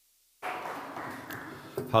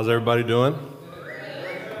How's everybody doing?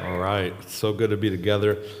 All right, it's so good to be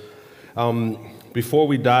together. Before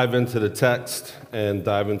we dive into the text and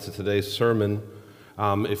dive into today's sermon,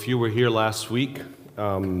 if you were here last week,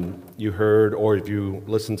 you heard, or if you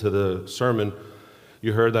listened to the sermon,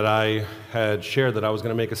 you heard that I had shared that I was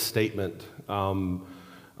going to make a statement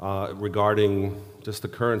regarding just the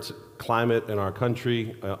current climate in our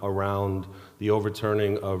country around the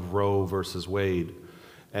overturning of Roe versus Wade.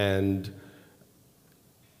 And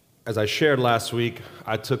as I shared last week,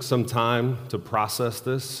 I took some time to process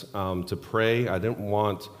this, to pray. I didn't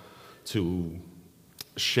want to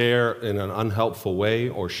share in an unhelpful way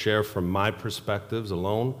or share from my perspectives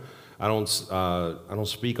alone. I don't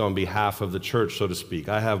speak on behalf of the church, so to speak.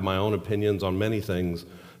 I have my own opinions on many things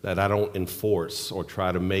that I don't enforce or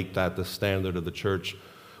try to make that the standard of the church.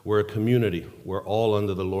 We're a community. We're all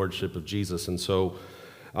under the lordship of Jesus. And so,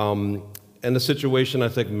 and the situation, I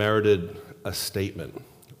think, merited a statement.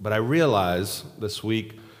 But I realized this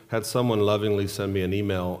week, had someone lovingly send me an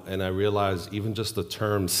email, and I realized even just the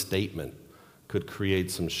term statement could create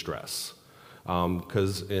some stress.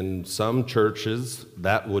 Because in some churches,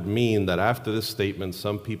 that would mean that after this statement,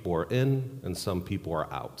 some people are in and some people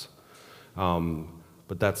are out.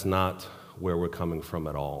 But that's not where we're coming from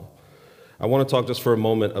at all. I want to talk just for a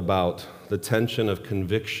moment about the tension of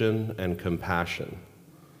conviction and compassion.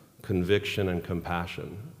 Conviction and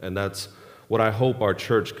compassion. And that's what I hope our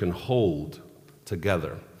church can hold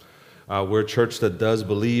together. We're a church that does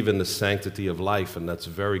believe in the sanctity of life, and that's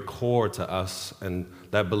very core to us. And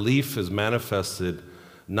that belief is manifested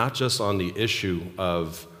not just on the issue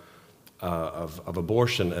of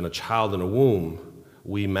abortion and a child in a womb.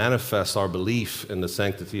 We manifest our belief in the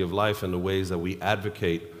sanctity of life in the ways that we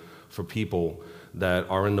advocate for people that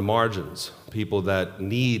are in the margins, people that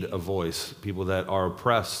need a voice, people that are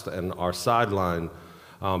oppressed and are sidelined,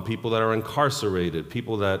 people that are incarcerated,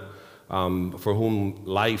 people that for whom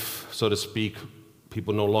life, so to speak,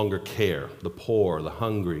 people no longer care, the poor, the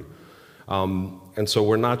hungry. And so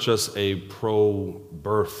we're not just a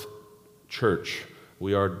pro-birth church.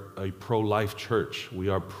 We are a pro-life church. We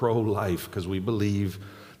are pro-life because we believe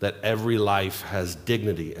that every life has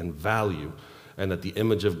dignity and value and that the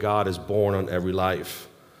image of God is born on every life.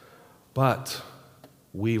 But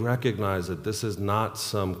we recognize that this is not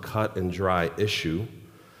some cut and dry issue,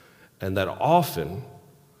 and that often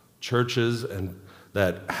churches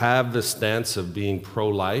that have the stance of being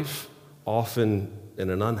pro-life, often in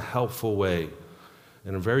an unhelpful way,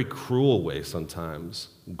 in a very cruel way sometimes,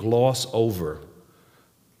 gloss over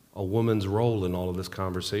a woman's role in all of this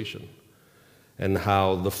conversation, and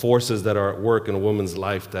how the forces that are at work in a woman's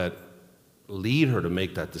life that lead her to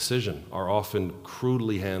make that decision are often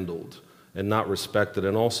crudely handled and not respected,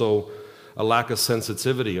 and also a lack of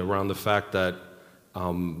sensitivity around the fact that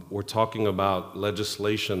we're talking about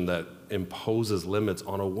legislation that imposes limits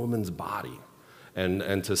on a woman's body.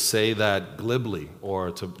 And to say that glibly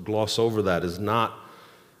or to gloss over that is not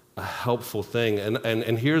a helpful thing.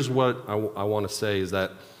 And here's what I want to say is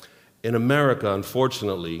that in America,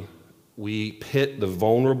 unfortunately, we pit the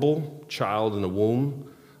vulnerable child in the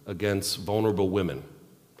womb against vulnerable women.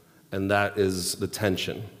 And that is the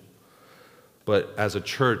tension. But as a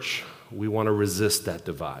church, we want to resist that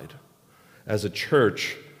divide. As a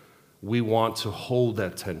church, we want to hold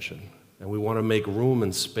that tension, and we want to make room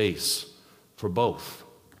and space for both.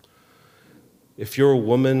 If you're a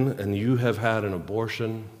woman and you have had an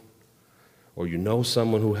abortion, or you know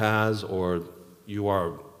someone who has, or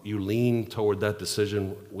you lean toward that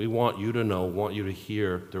decision, we want you to know, want you to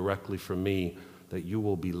hear directly from me that you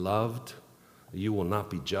will be loved, that you will not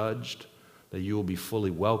be judged, that you will be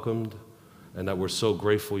fully welcomed, and that we're so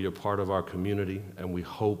grateful you're part of our community, and we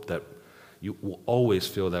hope that you will always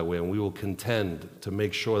feel that way, and we will contend to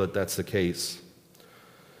make sure that that's the case.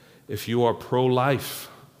 If you are pro-life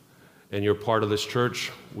and you're part of this church,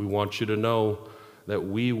 we want you to know that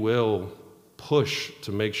we will push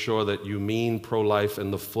to make sure that you mean pro-life in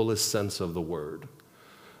the fullest sense of the word.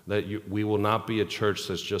 That we will not be a church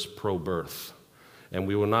that's just pro-birth, and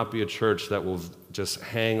we will not be a church that will just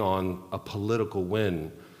hang on a political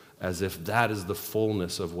win as if that is the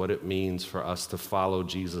fullness of what it means for us to follow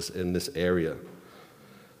Jesus in this area.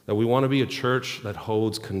 That we want to be a church that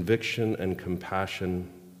holds conviction and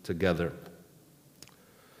compassion together.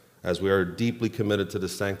 As we are deeply committed to the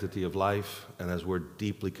sanctity of life, and as we're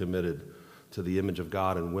deeply committed to the image of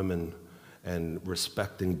God in women and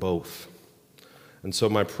respecting both. And so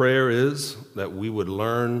my prayer is that we would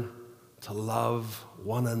learn to love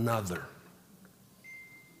one another.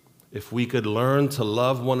 If we could learn to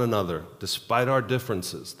love one another, despite our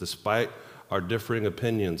differences, despite our differing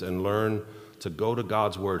opinions, and learn to go to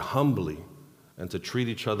God's word humbly and to treat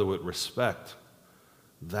each other with respect,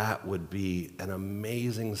 that would be an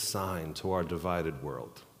amazing sign to our divided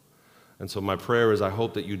world. And so my prayer is I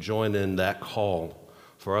hope that you join in that call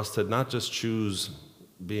for us to not just choose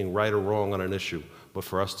being right or wrong on an issue, but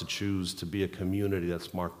for us to choose to be a community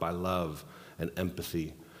that's marked by love and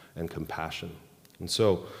empathy and compassion. And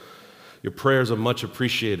so your prayers are much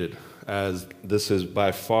appreciated, as this is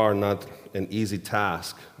by far not an easy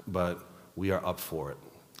task, but we are up for it.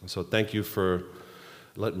 And so thank you for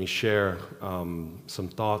letting me share some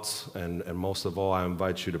thoughts, and most of all, I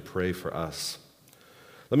invite you to pray for us.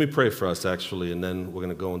 Let me pray for us, actually, and then we're going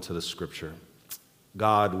to go into the scripture.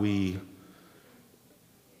 God, we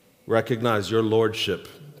recognize your lordship,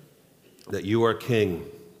 that you are king.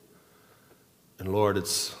 And Lord,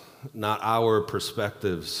 it's not our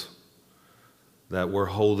perspectives that we're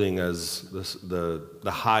holding as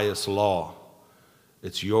the highest law.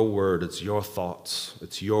 It's your word, it's your thoughts,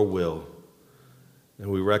 it's your will. And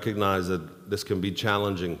we recognize that this can be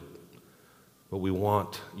challenging, but we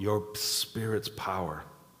want your Spirit's power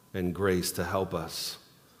and grace to help us.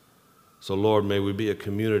 So Lord, may we be a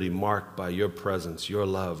community marked by your presence, your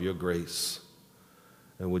love, your grace.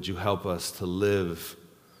 And would you help us to live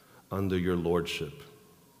under your lordship?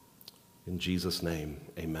 In Jesus' name,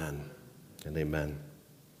 amen and amen.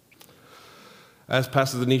 As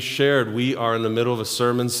Pastor Denise shared, we are in the middle of a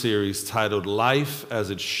sermon series titled Life as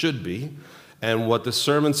It Should Be. And what the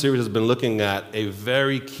sermon series has been looking at, a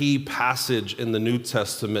very key passage in the New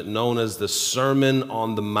Testament known as the Sermon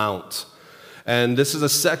on the Mount. And this is a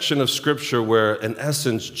section of scripture where, in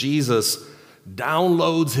essence, Jesus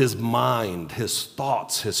downloads his mind, his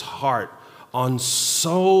thoughts, his heart on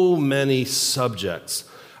so many subjects.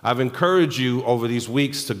 I've encouraged you over these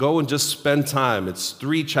weeks to go and just spend time. It's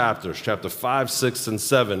 3 chapters, chapter 5, 6, and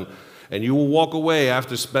 7. And you will walk away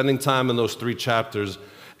after spending time in those 3 chapters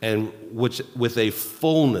and with a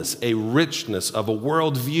fullness, a richness of a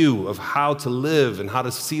worldview of how to live and how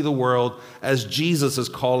to see the world as Jesus is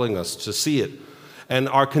calling us to see it. And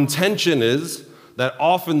our contention is that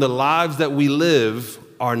often the lives that we live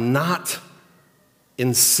are not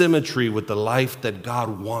in symmetry with the life that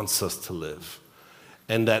God wants us to live.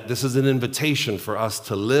 And that this is an invitation for us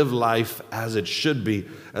to live life as it should be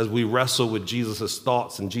as we wrestle with Jesus'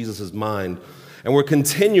 thoughts and Jesus' mind. And we're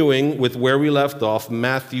continuing with where we left off,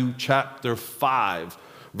 Matthew chapter 5,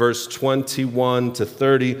 verse 21 to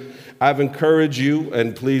 30. I've encouraged you,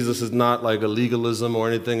 and please, this is not like a legalism or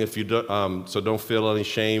anything, if you do, so don't feel any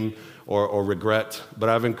shame or regret. But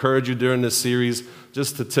I've encouraged you during this series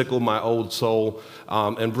just to tickle my old soul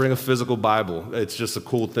and bring a physical Bible. It's just a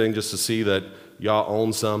cool thing just to see that y'all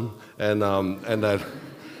own some, and that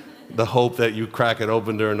the hope that you crack it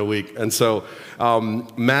open during the week. And so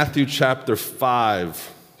Matthew chapter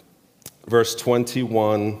 5, verse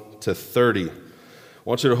 21 to 30. I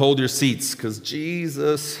want you to hold your seats because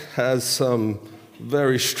Jesus has some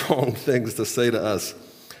very strong things to say to us.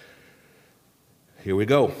 Here we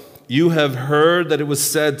go. You have heard that it was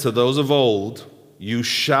said to those of old, you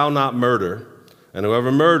shall not murder, and whoever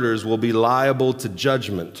murders will be liable to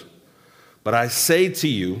judgment. But I say to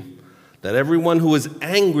you that everyone who is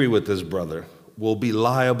angry with his brother will be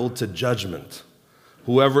liable to judgment.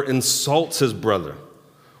 Whoever insults his brother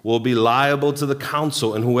will be liable to the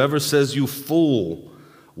council, and whoever says you fool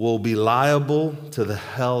will be liable to the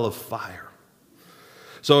hell of fire.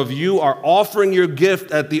 So if you are offering your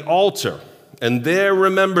gift at the altar, and there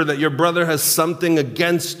remember that your brother has something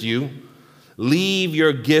against you, leave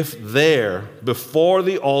your gift there before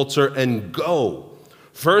the altar and go.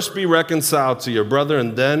 First be reconciled to your brother,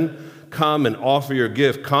 and then come and offer your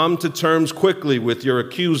gift. Come to terms quickly with your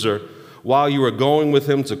accuser while you are going with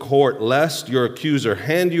him to court, lest your accuser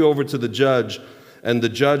hand you over to the judge, and the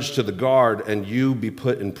judge to the guard, and you be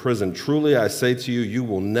put in prison. Truly, I say to you, you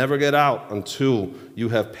will never get out until you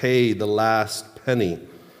have paid the last penny.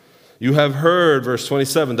 You have heard, verse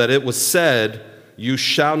 27, that it was said, you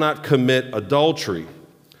shall not commit adultery.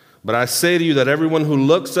 But I say to you that everyone who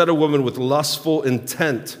looks at a woman with lustful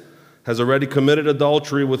intent has already committed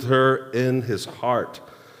adultery with her in his heart.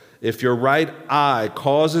 If your right eye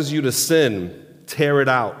causes you to sin, tear it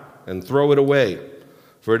out and throw it away.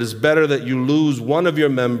 For it is better that you lose one of your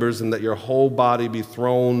members than that your whole body be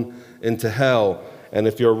thrown into hell. And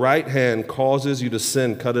if your right hand causes you to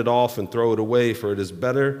sin, cut it off and throw it away. For it is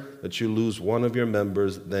better that you lose one of your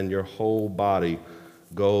members than your whole body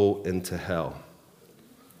go into hell.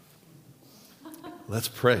 Let's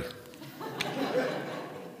pray.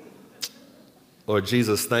 Lord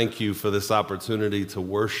Jesus, thank you for this opportunity to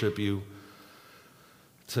worship you,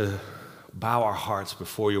 to bow our hearts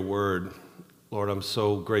before your word. Lord, I'm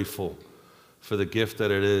so grateful for the gift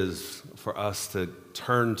that it is for us to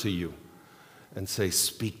turn to you and say,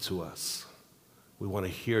 speak to us. We want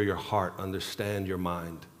to hear your heart, understand your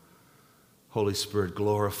mind. Holy Spirit,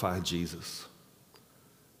 glorify Jesus.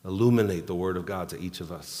 Illuminate the word of God to each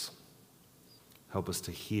of us. Help us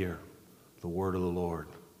to hear the word of the Lord.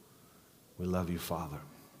 We love you, Father.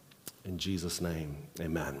 In Jesus' name,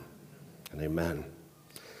 amen and amen.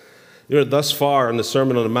 You know, thus far in the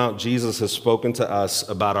Sermon on the Mount, Jesus has spoken to us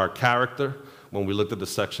about our character. When we looked at the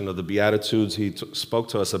section of the Beatitudes, he spoke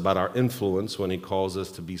to us about our influence when he calls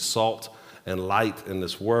us to be salt and light in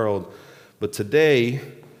this world. But today,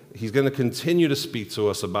 he's going to continue to speak to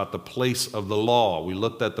us about the place of the law. We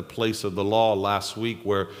looked at the place of the law last week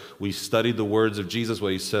where we studied the words of Jesus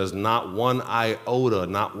where he says, not one iota,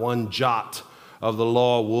 not one jot of the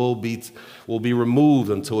law will be removed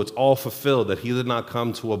until it's all fulfilled, that he did not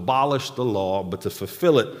come to abolish the law, but to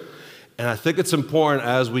fulfill it. And I think it's important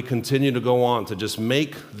as we continue to go on to just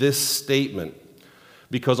make this statement,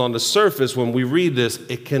 because on the surface, when we read this,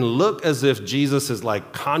 it can look as if Jesus is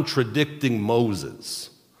like contradicting Moses,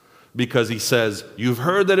 because he says, you've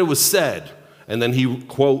heard that it was said, and then he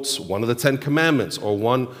quotes one of the 10 Commandments or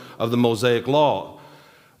one of the Mosaic Law.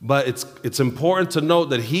 But it's important to note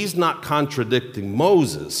that he's not contradicting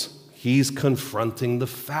Moses. He's confronting the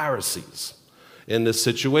Pharisees in this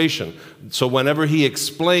situation. So whenever he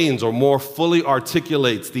explains or more fully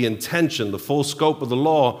articulates the intention, the full scope of the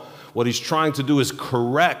law, what he's trying to do is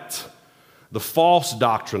correct the false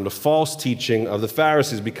doctrine, the false teaching of the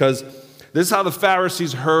Pharisees, because this is how the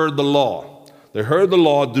Pharisees heard the law. They heard the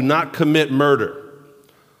law, do not commit murder.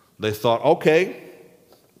 They thought, okay,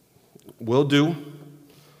 will do.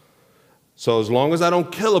 So as long as I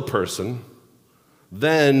don't kill a person,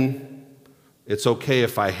 then it's okay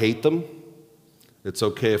if I hate them. It's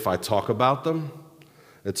okay if I talk about them.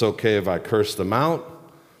 It's okay if I curse them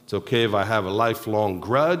out. It's okay if I have a lifelong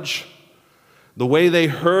grudge. The way they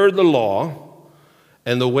heard the law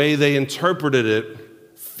and the way they interpreted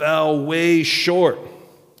it fell way short.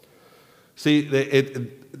 See,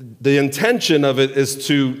 the intention of it is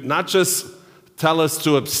to not just tell us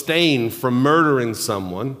to abstain from murdering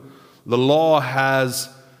someone. The law has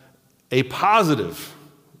a positive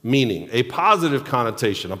meaning, a positive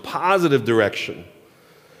connotation, a positive direction.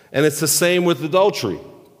 And it's the same with adultery.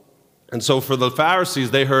 And so for the Pharisees,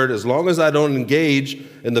 they heard, as long as I don't engage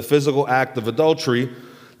in the physical act of adultery,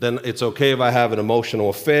 then it's okay if I have an emotional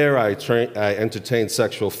affair, I entertain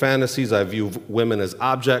sexual fantasies, I view women as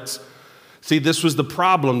objects. See, this was the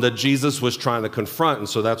problem that Jesus was trying to confront. And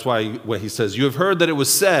so that's why when he says, you have heard that it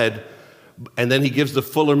was said, and then he gives the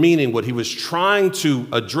fuller meaning. What he was trying to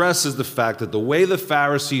address is the fact that the way the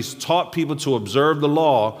Pharisees taught people to observe the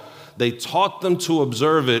law, they taught them to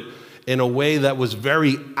observe it in a way that was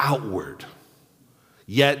very outward,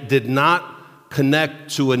 yet did not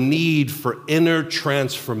connect to a need for inner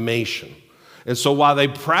transformation. And so while they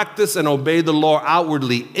practiced and obeyed the law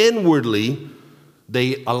outwardly, inwardly,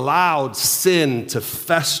 they allowed sin to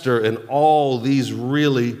fester in all these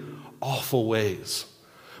really awful ways.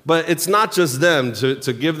 But it's not just them,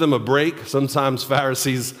 to give them a break. Sometimes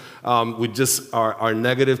Pharisees, we just are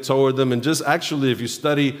negative toward them. And just actually, if you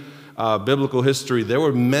study biblical history, there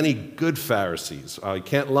were many good Pharisees. You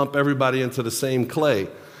can't lump everybody into the same clay.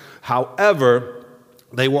 However,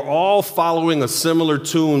 they were all following a similar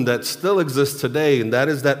tune that still exists today, and that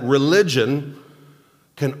is that religion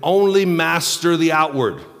can only master the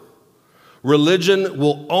outward. Religion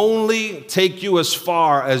will only take you as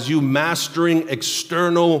far as you mastering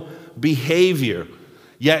external behavior.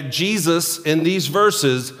 Yet Jesus, in these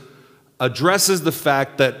verses, addresses the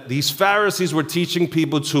fact that these Pharisees were teaching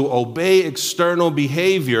people to obey external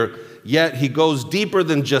behavior, yet he goes deeper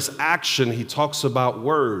than just action. He talks about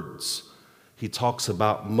words. He talks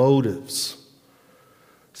about motives.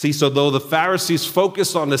 See, so though the Pharisees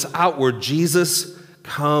focus on this outward, Jesus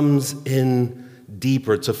comes in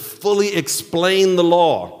deeper to fully explain the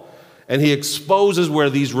law, and he exposes where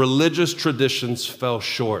these religious traditions fell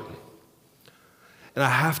short. And I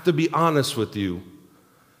have to be honest with you,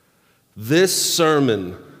 this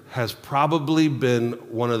sermon has probably been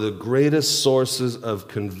one of the greatest sources of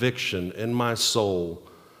conviction in my soul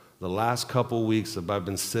the last couple weeks that I've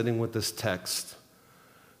been sitting with this text,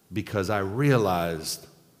 because I realized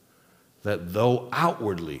that though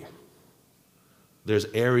outwardly there's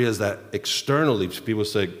areas that externally people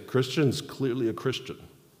say, Christian's clearly a Christian.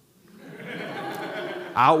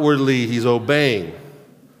 Outwardly, he's obeying.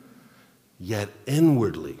 Yet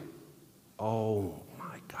inwardly, oh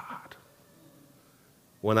my God.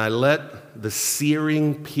 When I let the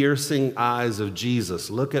searing, piercing eyes of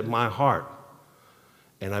Jesus look at my heart,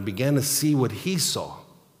 and I began to see what he saw,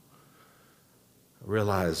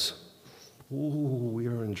 realize, ooh, we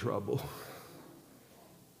are in trouble.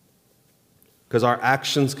 Because our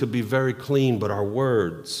actions could be very clean, but our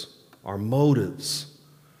words, our motives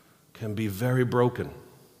can be very broken.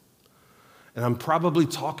 And I'm probably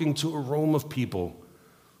talking to a room of people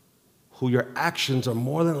who your actions are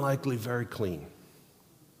more than likely very clean.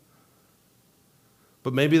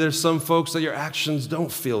 But maybe there's some folks that your actions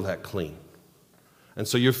don't feel that clean. And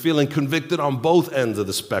so you're feeling convicted on both ends of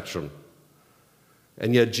the spectrum.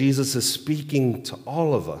 And yet Jesus is speaking to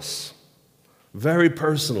all of us very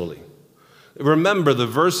personally. Remember the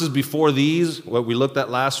verses before these, what we looked at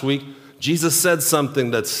last week, Jesus said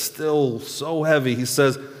something that's still so heavy. He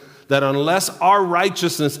says that unless our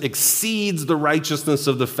righteousness exceeds the righteousness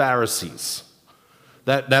of the Pharisees,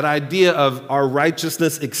 that idea of our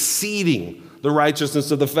righteousness exceeding the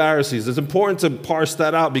righteousness of the Pharisees, it's important to parse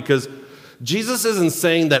that out because Jesus isn't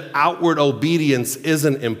saying that outward obedience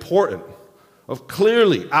isn't important.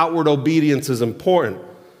 Clearly, outward obedience is important.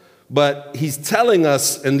 But he's telling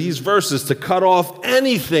us in these verses to cut off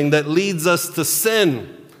anything that leads us to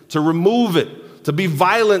sin, to remove it, to be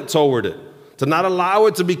violent toward it, to not allow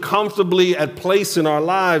it to be comfortably at place in our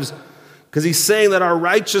lives, because he's saying that our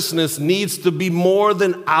righteousness needs to be more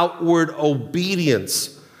than outward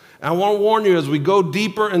obedience. And I want to warn you, as we go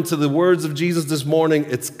deeper into the words of Jesus this morning,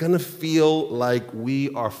 it's going to feel like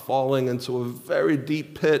we are falling into a very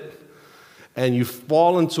deep pit, and you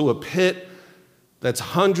fall into a pit that's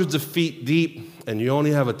hundreds of feet deep, and you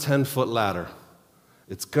only have a 10-foot ladder.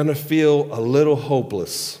 It's going to feel a little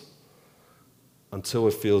hopeless until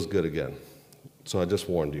it feels good again. So I just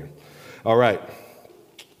warned you. All right.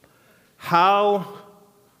 How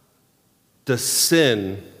does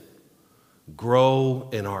sin grow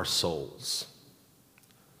in our souls?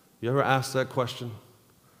 You ever ask that question?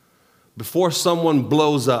 Before someone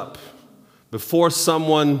blows up, before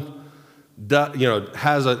someone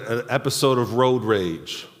has an episode of road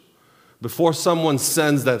rage, before someone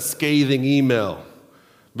sends that scathing email,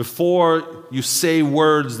 before you say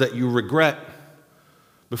words that you regret,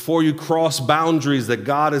 before you cross boundaries that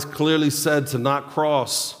God has clearly said to not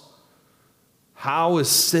cross, how is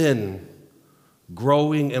sin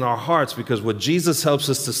growing in our hearts? Because what Jesus helps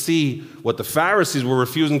us to see, what the Pharisees were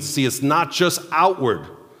refusing to see, it's not just outward.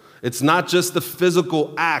 It's not just the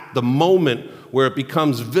physical act, the moment where it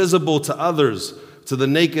becomes visible to others, to the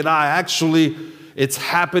naked eye. Actually, it's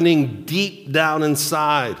happening deep down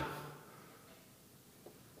inside.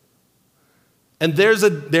 And there's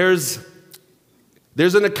an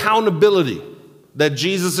accountability that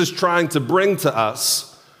Jesus is trying to bring to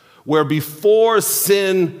us, where before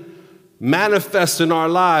sin manifests in our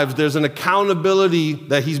lives, there's an accountability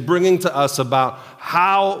that he's bringing to us about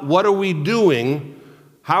what are we doing.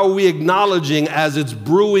 How are we acknowledging as it's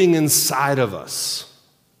brewing inside of us?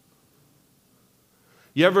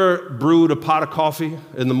 You ever brewed a pot of coffee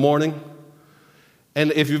in the morning?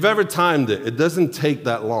 And if you've ever timed it, it doesn't take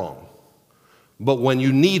that long. But when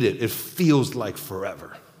you need it, it feels like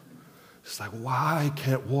forever. It's like, why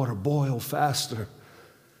can't water boil faster?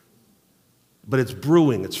 But it's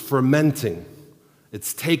brewing, it's fermenting,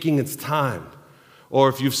 it's taking its time. Or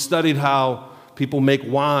if you've studied how people make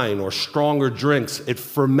wine or stronger drinks, it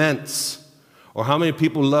ferments. Or how many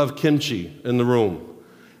people love kimchi in the room?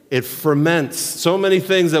 It ferments. So many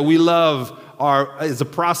things that we love is a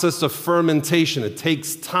process of fermentation. It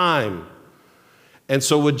takes time. And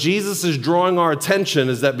so what Jesus is drawing our attention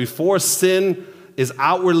is that before sin is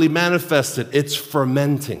outwardly manifested, it's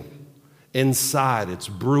fermenting inside, it's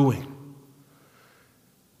brewing.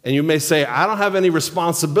 And you may say, I don't have any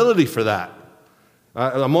responsibility for that.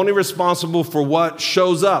 I'm only responsible for what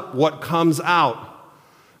shows up, what comes out.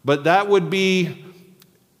 But that would be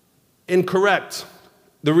incorrect.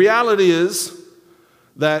 The reality is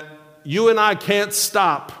that you and I can't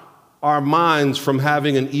stop our minds from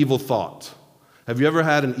having an evil thought. Have you ever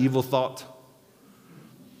had an evil thought?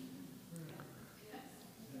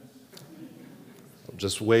 I'm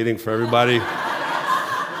just waiting for everybody.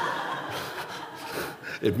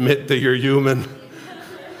 Admit that you're human.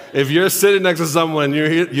 If you're sitting next to someone and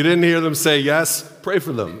you didn't hear them say yes, pray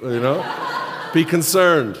for them, Be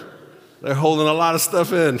concerned. They're holding a lot of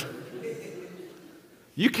stuff in.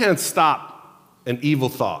 You can't stop an evil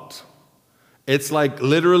thought. It's like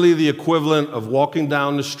literally the equivalent of walking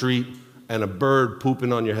down the street and a bird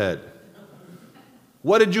pooping on your head.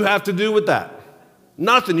 What did you have to do with that?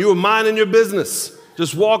 Nothing. You were minding your business,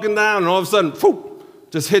 just walking down, and all of a sudden, poof,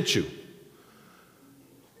 just hit you.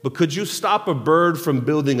 But could you stop a bird from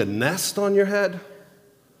building a nest on your head?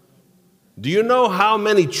 Do you know how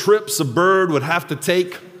many trips a bird would have to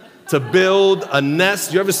take to build a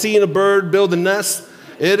nest? You ever seen a bird build a nest?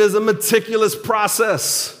 It is a meticulous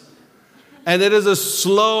process, and it is a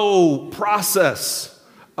slow process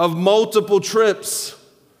of multiple trips.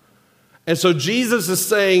 And so Jesus is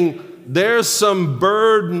saying, there's some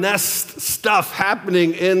bird nest stuff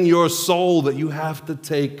happening in your soul that you have to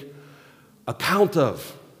take account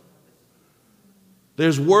of.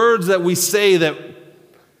 There's words that we say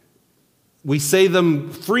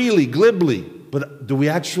them freely, glibly, but do we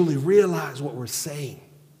actually realize what we're saying?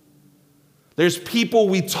 There's people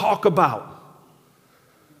we talk about.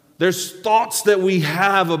 There's thoughts that we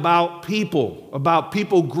have about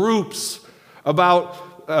people groups,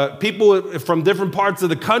 about people from different parts of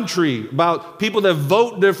the country, about people that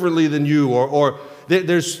vote differently than you, or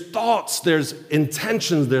there's thoughts, there's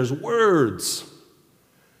intentions, there's words.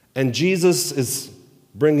 And Jesus is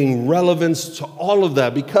bringing relevance to all of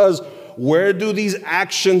that, because where do these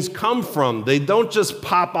actions come from? They don't just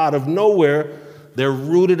pop out of nowhere. They're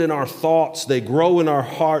rooted in our thoughts. They grow in our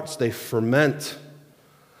hearts. They ferment.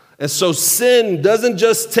 And so sin doesn't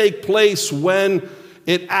just take place when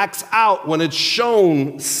it acts out, when it's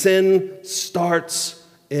shown. Sin starts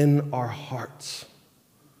in our hearts,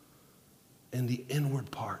 in the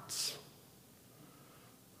inward parts.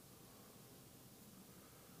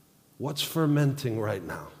 What's fermenting right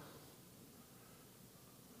now?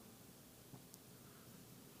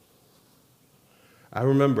 I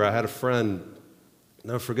remember I had a friend,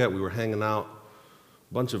 never forget, we were hanging out,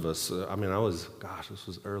 a bunch of us. This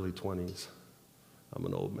was early 20s. I'm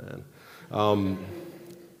an old man.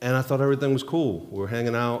 And I thought everything was cool. We were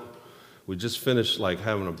hanging out. We just finished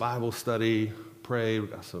having a Bible study, prayed,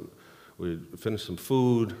 we finished some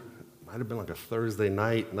food. Might have been a Thursday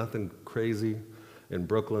night, nothing crazy, in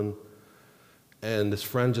Brooklyn. And this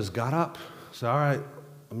friend just got up, said, all right,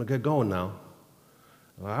 I'm going to get going now.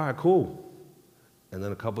 I'm like, all right, cool. And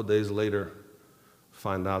then a couple days later,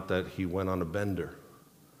 find out that he went on a bender.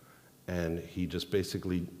 And he just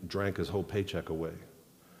basically drank his whole paycheck away.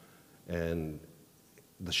 And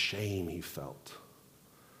the shame he felt.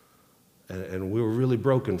 And we were really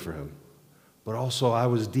broken for him. But also I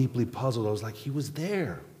was deeply puzzled. I was like, he was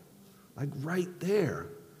there, right there.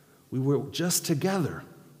 We were just together.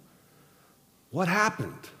 What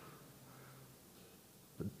happened?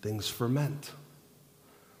 But things ferment.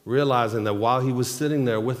 Realizing that while he was sitting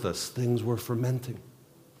there with us, things were fermenting.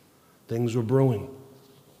 Things were brewing.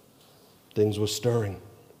 Things were stirring.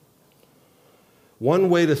 One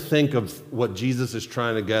way to think of what Jesus is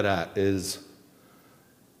trying to get at is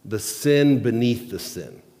the sin beneath the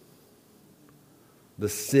sin. The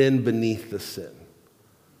sin beneath the sin.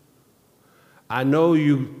 I know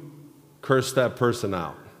you cursed that person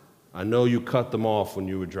out. I know you cut them off when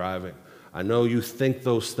you were driving. I know you think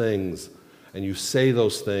those things and you say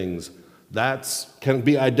those things. That can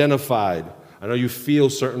be identified. I know you feel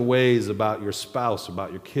certain ways about your spouse,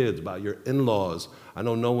 about your kids, about your in-laws. I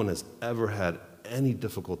know no one has ever had any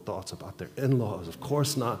difficult thoughts about their in-laws. Of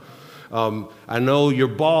course not. I know your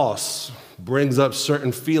boss brings up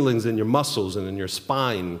certain feelings in your muscles and in your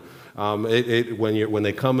spine when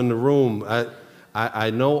they come in the room. I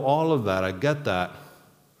know all of that. I get that.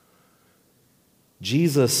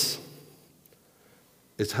 Jesus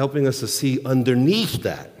is helping us to see underneath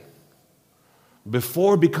that,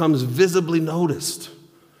 before it becomes visibly noticed.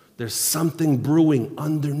 There's something brewing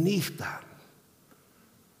underneath that.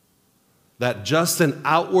 That just an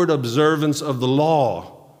outward observance of the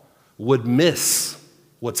law would miss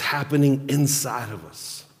what's happening inside of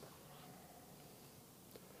us.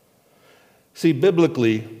 See,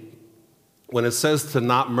 biblically, when it says to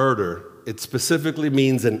not murder, it specifically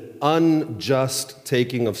means an unjust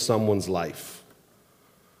taking of someone's life.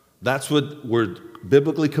 That's what we're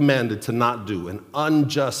biblically commanded to not do, an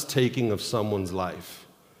unjust taking of someone's life.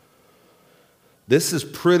 This is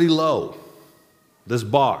pretty low, this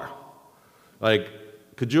bar.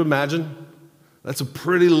 Could you imagine? That's a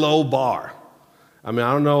pretty low bar. I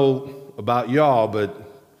don't know about y'all,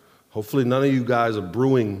 but hopefully none of you guys are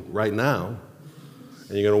brewing right now,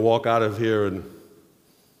 and you're going to walk out of here and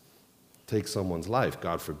take someone's life,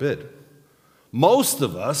 God forbid. Most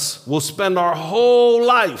of us will spend our whole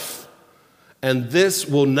life, and this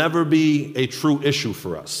will never be a true issue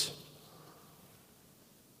for us.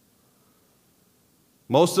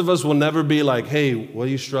 Most of us will never be like, hey, what are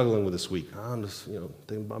you struggling with this week? I'm just, thinking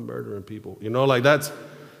about murdering people.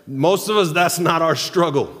 Most of us, that's not our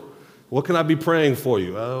struggle. What can I be praying for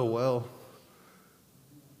you? Oh, well.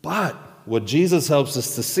 But what Jesus helps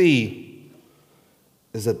us to see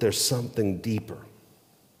is that there's something deeper.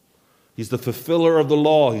 He's the fulfiller of the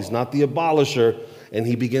law. He's not the abolisher. And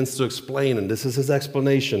he begins to explain, and this is his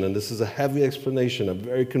explanation, and this is a heavy explanation, a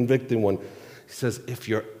very convicting one. He says, if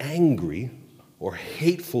you're angry, or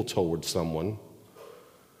hateful towards someone,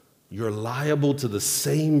 you're liable to the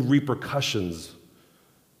same repercussions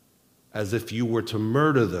as if you were to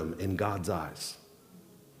murder them in God's eyes.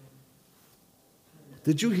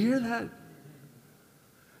 Did you hear that?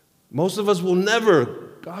 Most of us will never,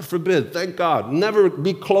 God forbid, thank God, never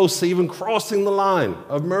be close to even crossing the line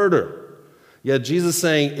of murder. Yet Jesus is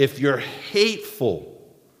saying, if you're hateful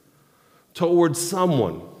towards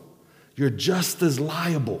someone, you're just as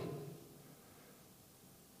liable.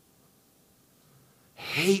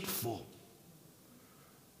 Hateful.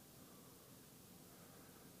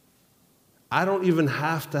 I don't even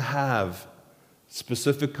have to have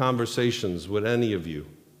specific conversations with any of you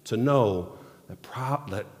to know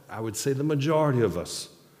that I would say the majority of us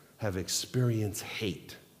have experienced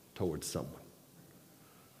hate towards someone.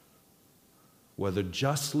 Whether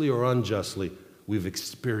justly or unjustly, we've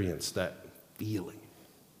experienced that feeling.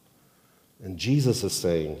 And Jesus is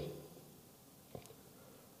saying,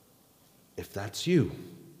 if that's you,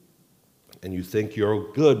 and you think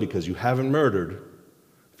you're good because you haven't murdered,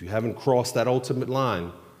 if you haven't crossed that ultimate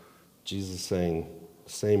line, Jesus is saying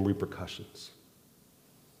same repercussions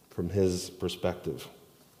from his perspective.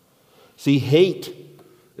 See, hate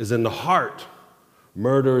is in the heart.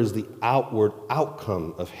 Murder is the outward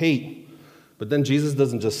outcome of hate. But then Jesus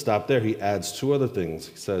doesn't just stop there. He adds two other things.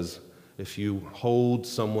 He says, if you hold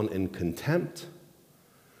someone in contempt,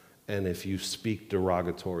 and if you speak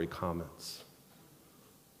derogatory comments.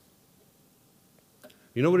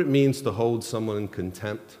 You know what it means to hold someone in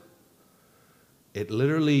contempt? It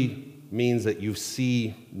literally means that you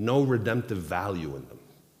see no redemptive value in them.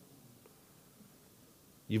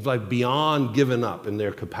 You've beyond given up in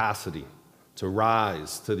their capacity to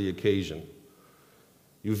rise to the occasion.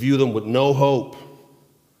 You view them with no hope.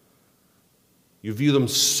 You view them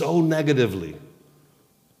so negatively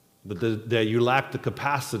that you lack the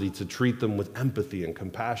capacity to treat them with empathy and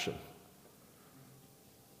compassion.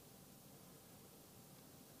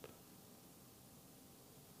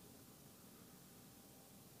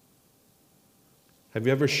 Have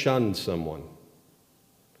you ever shunned someone?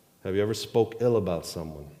 Have you ever spoke ill about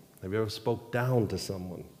someone? Have you ever spoke down to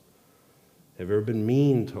someone? Have you ever been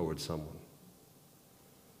mean towards someone?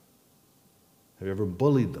 Have you ever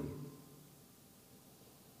bullied them?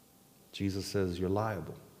 Jesus says you're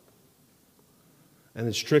liable. And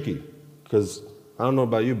it's tricky, because I don't know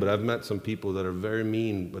about you, but I've met some people that are very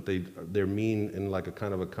mean, but they're mean in a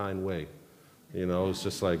kind of a kind way. You know, it's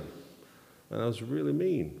just like, man, I was really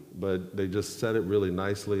mean. But they just said it really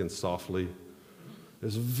nicely and softly.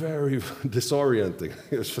 It's very disorienting.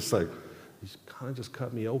 It's just like, you kind of just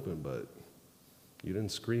cut me open, but you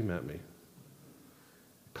didn't scream at me. It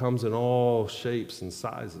comes in all shapes and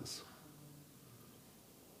sizes.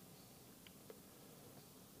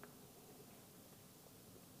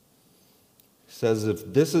 Says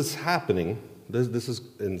if this is happening, this is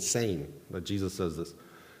insane that Jesus says this.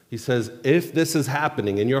 He says, if this is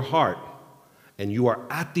happening in your heart and you are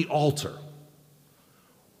at the altar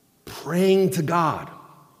praying to God,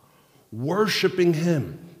 worshiping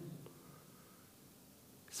him,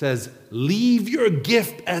 says, leave your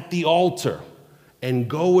gift at the altar and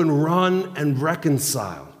go and run and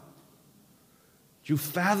reconcile. Do you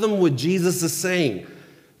fathom what Jesus is saying?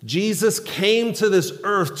 Jesus came to this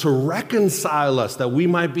earth to reconcile us, that we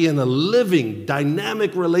might be in a living,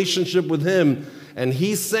 dynamic relationship with him. And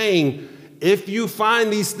he's saying, if you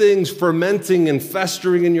find these things fermenting and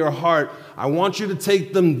festering in your heart, I want you to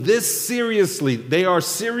take them this seriously. They are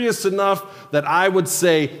serious enough that I would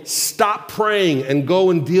say, stop praying and go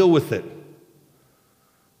and deal with it.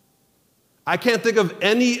 I can't think of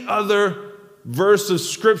any other verse of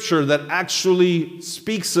Scripture that actually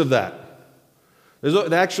speaks of that. There's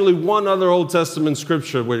actually one other Old Testament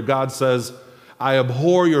scripture where God says, I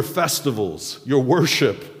abhor your festivals, your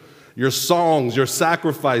worship, your songs, your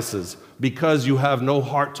sacrifices, because you have no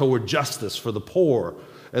heart toward justice for the poor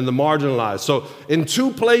and the marginalized. So in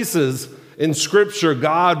two places in Scripture,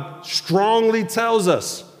 God strongly tells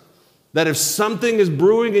us that if something is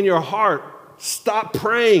brewing in your heart, stop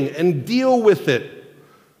praying and deal with it.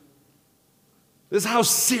 This is how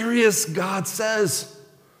serious God says.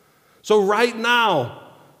 So right now,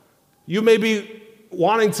 you may be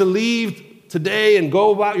wanting to leave today and go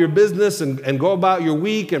about your business and go about your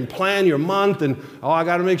week and plan your month and, I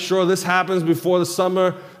got to make sure this happens before the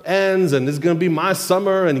summer ends and this is going to be my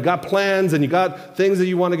summer, and you got plans and you got things that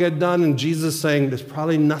you want to get done, and Jesus is saying there's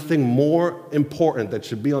probably nothing more important that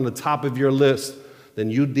should be on the top of your list than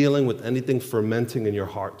you dealing with anything fermenting in your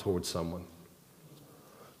heart towards someone.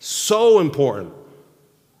 So important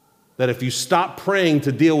that if you stop praying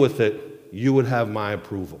to deal with it, you would have my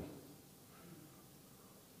approval.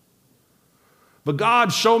 But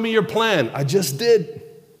God, show me your plan. I just did.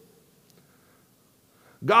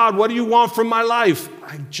 God, what do you want from my life?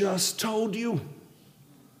 I just told you.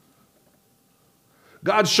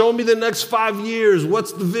 God, show me the next 5 years.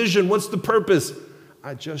 What's the vision? What's the purpose?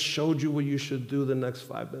 I just showed you what you should do the next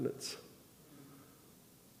 5 minutes.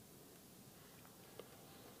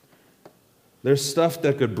 There's stuff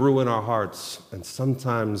that could brew in our hearts, and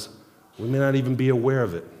sometimes we may not even be aware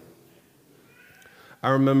of it. I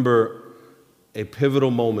remember a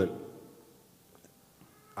pivotal moment.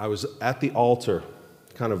 I was at the altar,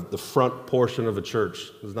 kind of the front portion of a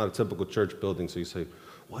church. It's not a typical church building, so you say,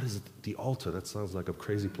 what is the altar? That sounds like a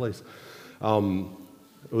crazy place.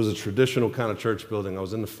 It was a traditional kind of church building. I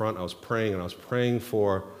was in the front, I was praying, and I was praying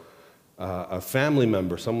for a family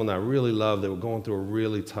member, someone that I really loved. They were going through a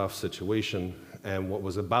really tough situation, and what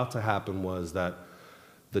was about to happen was that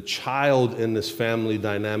the child in this family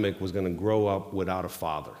dynamic was going to grow up without a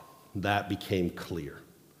father. That became clear.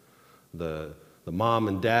 The mom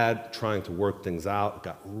and dad trying to work things out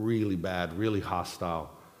got really bad, really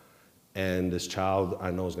hostile, and this child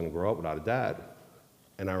I know is going to grow up without a dad.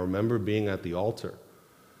 And I remember being at the altar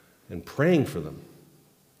and praying for them.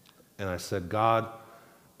 And I said, God,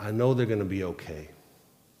 I know they're going to be okay.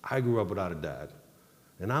 I grew up without a dad,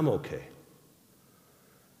 and I'm okay.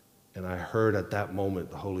 And I heard at that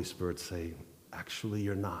moment the Holy Spirit say, actually,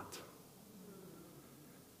 you're not.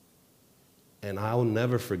 And I'll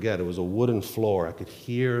never forget, it was a wooden floor. I could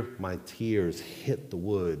hear my tears hit the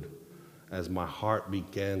wood as my heart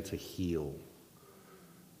began to heal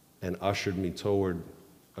and ushered me toward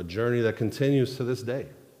a journey that continues to this day.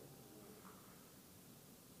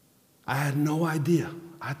 I had no idea.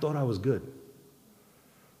 I thought I was good.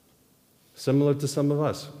 Similar to some of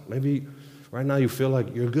us. Maybe right now you feel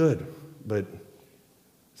like you're good, but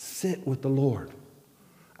sit with the Lord.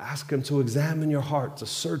 Ask Him to examine your heart, to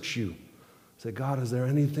search you. Say, God, is there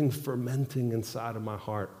anything fermenting inside of my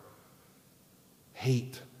heart?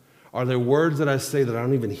 Hate. Are there words that I say that I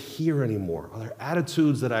don't even hear anymore? Are there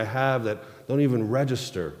attitudes that I have that don't even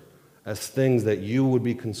register as things that you would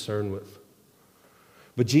be concerned with?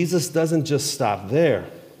 But Jesus doesn't just stop there.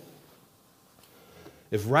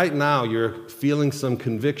 If right now you're feeling some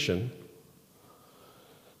conviction,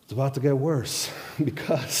 it's about to get worse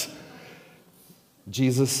because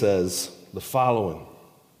Jesus says the following.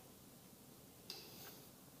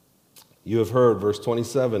 You have heard, verse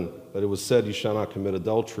 27, that it was said, you shall not commit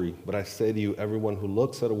adultery. But I say to you, everyone who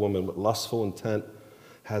looks at a woman with lustful intent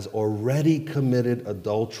has already committed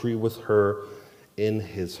adultery with her in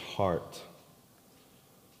his heart.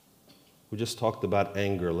 We just talked about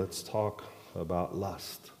anger. Let's talk about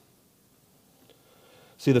lust.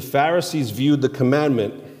 See, the Pharisees viewed the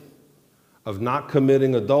commandment of not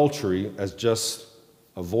committing adultery as just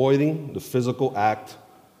avoiding the physical act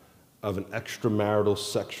of an extramarital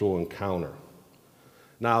sexual encounter.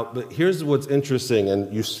 Now, but here's what's interesting,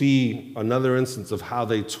 and you see another instance of how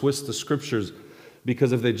they twist the scriptures,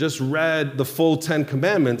 because if they just read the full 10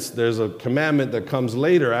 commandments, there's a commandment that comes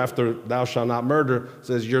later after thou shalt not murder,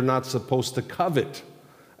 says you're not supposed to covet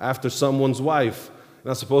after someone's wife. You're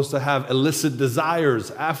not supposed to have illicit desires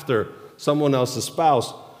after someone else's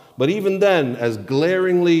spouse. But even then, as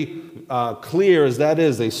glaringly clear as that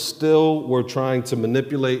is, they still were trying to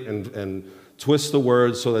manipulate and twist the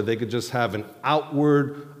words so that they could just have an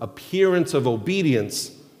outward appearance of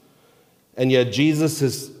obedience. And yet Jesus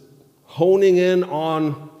is honing in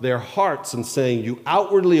on their hearts and saying, you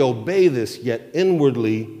outwardly obey this, yet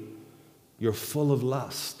inwardly you're full of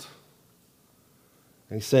lust.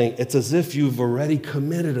 And he's saying, it's as if you've already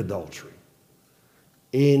committed adultery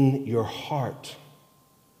in your heart.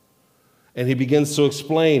 And he begins to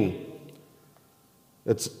explain,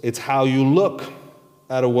 it's how you look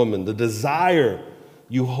at a woman, the desire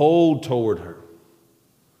you hold toward her.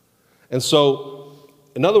 And so,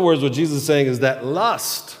 in other words, what Jesus is saying is that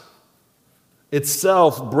lust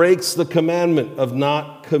itself breaks the commandment of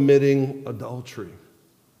not committing adultery.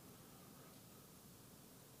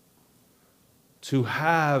 To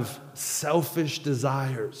have selfish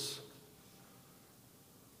desires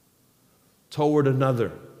toward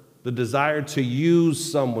another, the desire to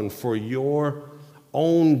use someone for your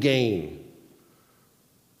own gain,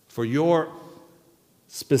 for your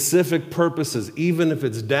specific purposes, even if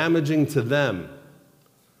it's damaging to them.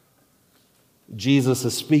 Jesus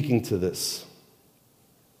is speaking to this.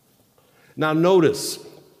 Now notice,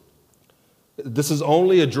 this is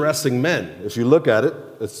only addressing men. If you look at it,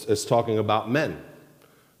 it's talking about men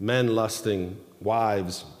lusting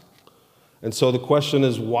wives. And so the question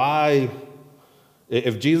is, why,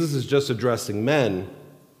 if Jesus is just addressing men,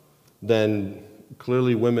 then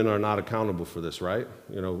clearly women are not accountable for this, right?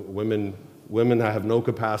 You know, women Women have no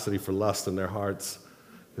capacity for lust in their hearts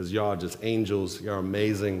because y'all are just angels. You're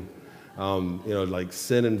amazing. Like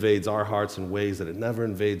sin invades our hearts in ways that it never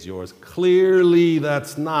invades yours. Clearly,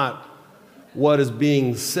 that's not what is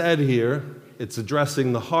being said here. It's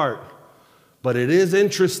addressing the heart. But it is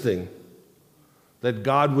interesting that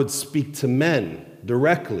God would speak to men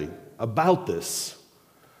directly about this.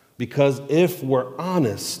 Because if we're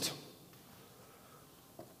honest,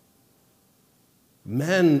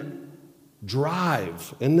 men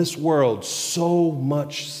drive in this world so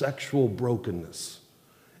much sexual brokenness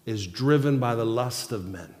is driven by the lust of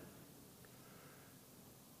men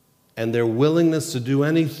and their willingness to do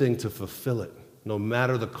anything to fulfill it, no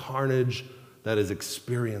matter the carnage that is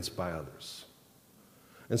experienced by others.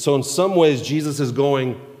 And so in some ways, Jesus is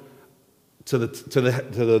going to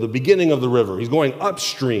the beginning of the river. He's going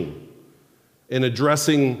upstream in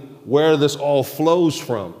addressing where this all flows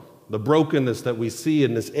from, the brokenness that we see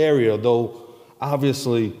in this area, though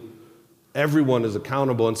obviously everyone is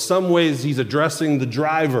accountable. In some ways, he's addressing the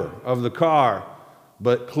driver of the car,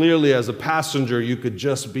 but clearly as a passenger, you could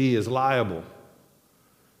just be as liable.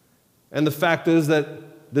 And the fact is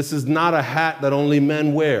that this is not a hat that only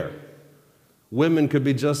men wear. Women could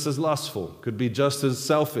be just as lustful, could be just as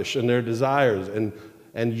selfish in their desires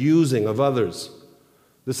and using of others.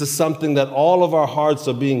 This is something that all of our hearts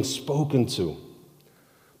are being spoken to.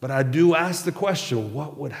 But I do ask the question,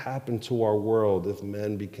 what would happen to our world if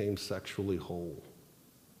men became sexually whole?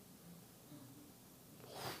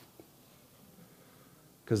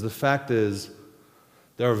 Because the fact is,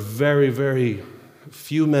 there are very, very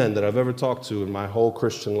few men that I've ever talked to in my whole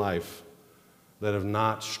Christian life that have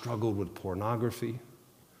not struggled with pornography,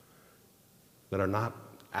 that are not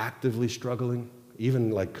actively struggling, even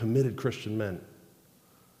like committed Christian men.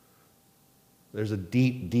 There's a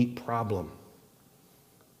deep, deep problem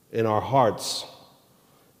in our hearts,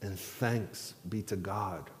 and thanks be to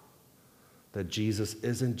God that Jesus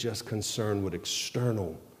isn't just concerned with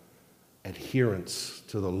external adherence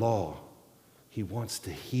to the law. He wants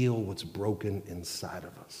to heal what's broken inside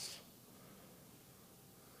of us.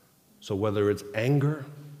 So whether it's anger,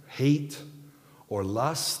 hate, or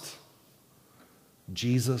lust,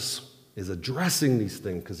 Jesus is addressing these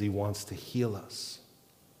things because he wants to heal us.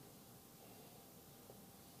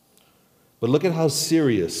 But look at how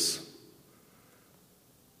serious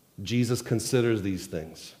Jesus considers these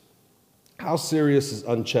things. How serious is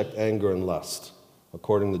unchecked anger and lust,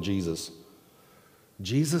 according to Jesus?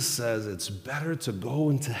 Jesus says it's better to go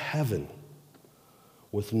into heaven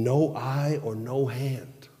with no eye or no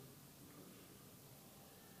hand.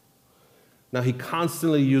 Now, he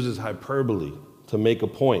constantly uses hyperbole to make a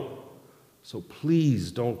point. So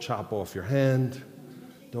please don't chop off your hand,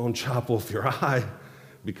 don't chop off your eye,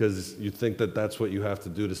 because you think that that's what you have to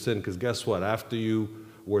do to sin. Because guess what? After you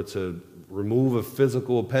were to remove a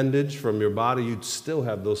physical appendage from your body, you'd still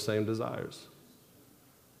have those same desires.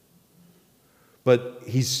 But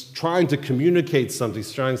he's trying to communicate something.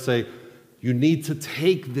 He's trying to say, you need to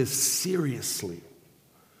take this seriously.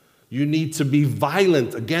 You need to be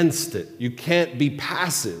violent against it. You can't be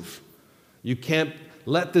passive. You can't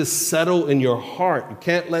let this settle in your heart. You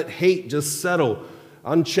can't let hate just settle.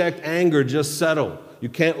 Unchecked anger just settle. You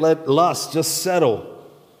can't let lust just settle.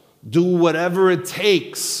 Do whatever it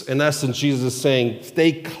takes. In essence, Jesus is saying,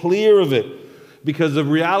 stay clear of it. Because the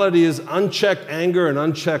reality is unchecked anger and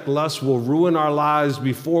unchecked lust will ruin our lives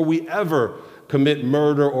before we ever commit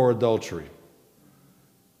murder or adultery.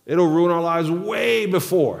 It'll ruin our lives way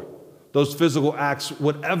before those physical acts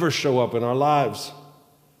would ever show up in our lives.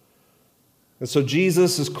 And so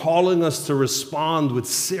Jesus is calling us to respond with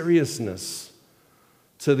seriousness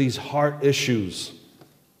to these heart issues.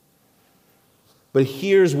 But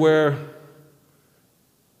here's where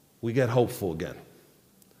we get hopeful again.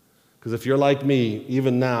 Because if you're like me,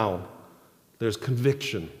 even now, there's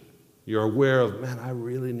conviction. You're aware of, man, I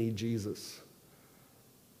really need Jesus.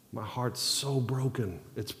 My heart's so broken.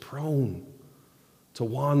 It's prone to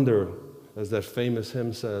wander, as that famous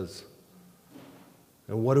hymn says.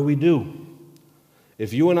 And what do?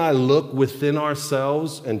 If you and I look within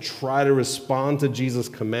ourselves and try to respond to Jesus'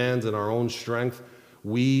 commands in our own strength,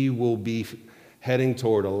 we will be heading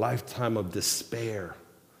toward a lifetime of despair.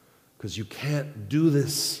 Because you can't do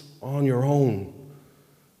this on your own.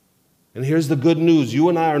 And here's the good news. You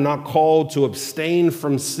and I are not called to abstain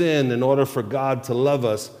from sin in order for God to love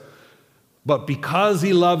us. But because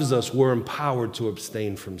he loves us, we're empowered to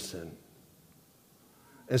abstain from sin.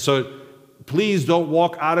 And so please don't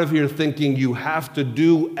walk out of here thinking you have to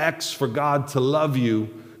do X for God to love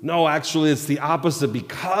you. No, actually, it's the opposite.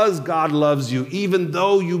 Because God loves you, even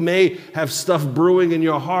though you may have stuff brewing in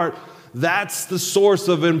your heart, That's the source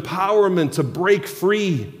of empowerment to break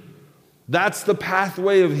free. That's the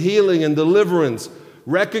pathway of healing and deliverance.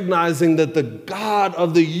 Recognizing that the God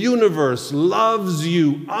of the universe loves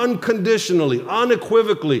you unconditionally,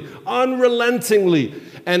 unequivocally, unrelentingly.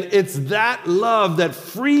 And it's that love that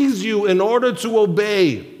frees you in order to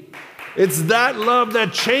obey. It's that love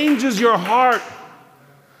that changes your heart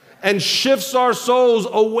and shifts our souls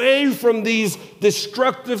away from these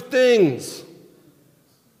destructive things.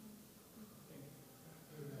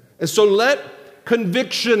 And so let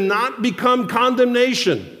conviction not become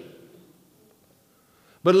condemnation,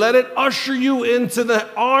 but let it usher you into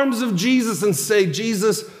the arms of Jesus and say,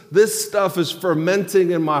 Jesus, this stuff is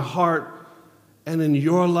fermenting in my heart, and in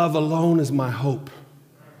your love alone is my hope,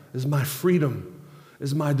 is my freedom,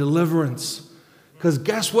 is my deliverance. Because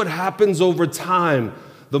guess what happens over time?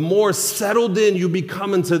 The more settled in you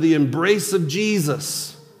become into the embrace of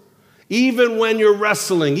Jesus, even when you're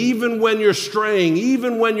wrestling, even when you're straying,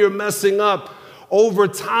 even when you're messing up, over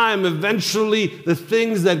time, eventually, the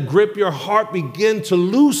things that grip your heart begin to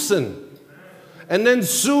loosen. And then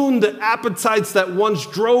soon, the appetites that once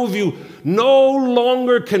drove you no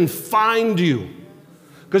longer can find you.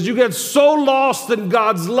 Because you get so lost in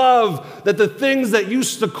God's love that the things that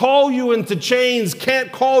used to call you into chains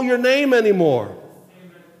can't call your name anymore.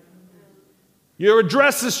 Your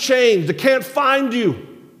address has changed. They can't find you.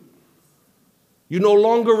 You no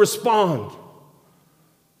longer respond.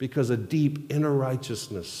 Because a deep inner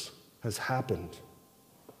righteousness has happened.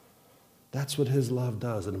 That's what his love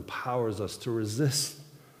does. It empowers us to resist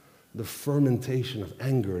the fermentation of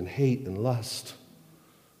anger and hate and lust.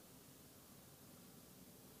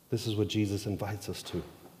 This is what Jesus invites us to.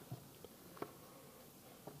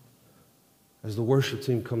 As the worship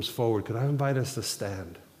team comes forward, could I invite us to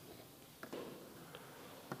stand?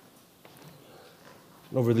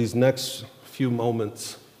 Over these next few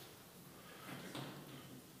moments,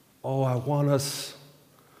 I want us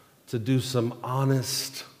to do some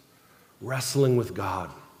honest wrestling with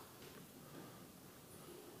God.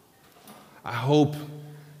 I hope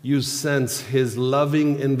you sense his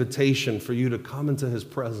loving invitation for you to come into his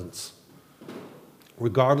presence,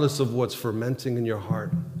 regardless of what's fermenting in your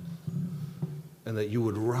heart, and that you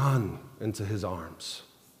would run into his arms.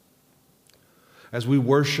 As we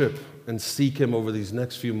worship and seek him over these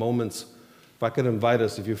next few moments, if I could invite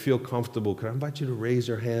us, if you feel comfortable, could I invite you to raise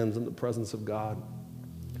your hands in the presence of God?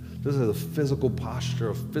 This is a physical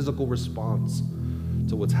posture, a physical response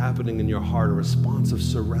to what's happening in your heart, a response of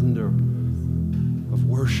surrender, of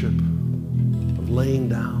worship, of laying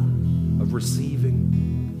down, of receiving.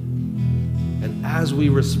 And as we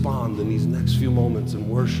respond in these next few moments in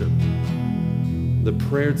worship, the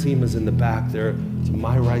prayer team is in the back there, to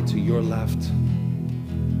my right, to your left.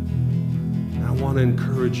 And I want to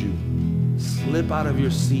encourage you, slip out of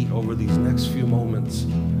your seat over these next few moments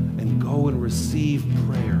and go and receive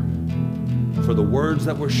prayer for the words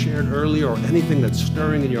that were shared earlier, or anything that's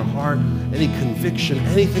stirring in your heart, any conviction,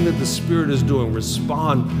 anything that the Spirit is doing.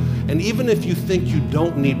 Respond. And even if you think you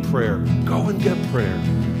don't need prayer, go and get prayer.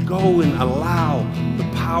 Go and allow the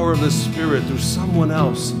power of the Spirit through someone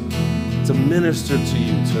else to minister to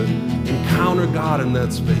you, to encounter God in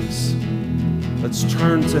that space. Let's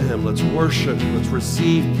turn to him. Let's worship. Let's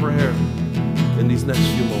receive prayer in these next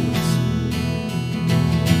few moments.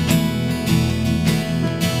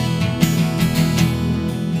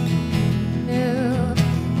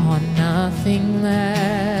 On nothing less.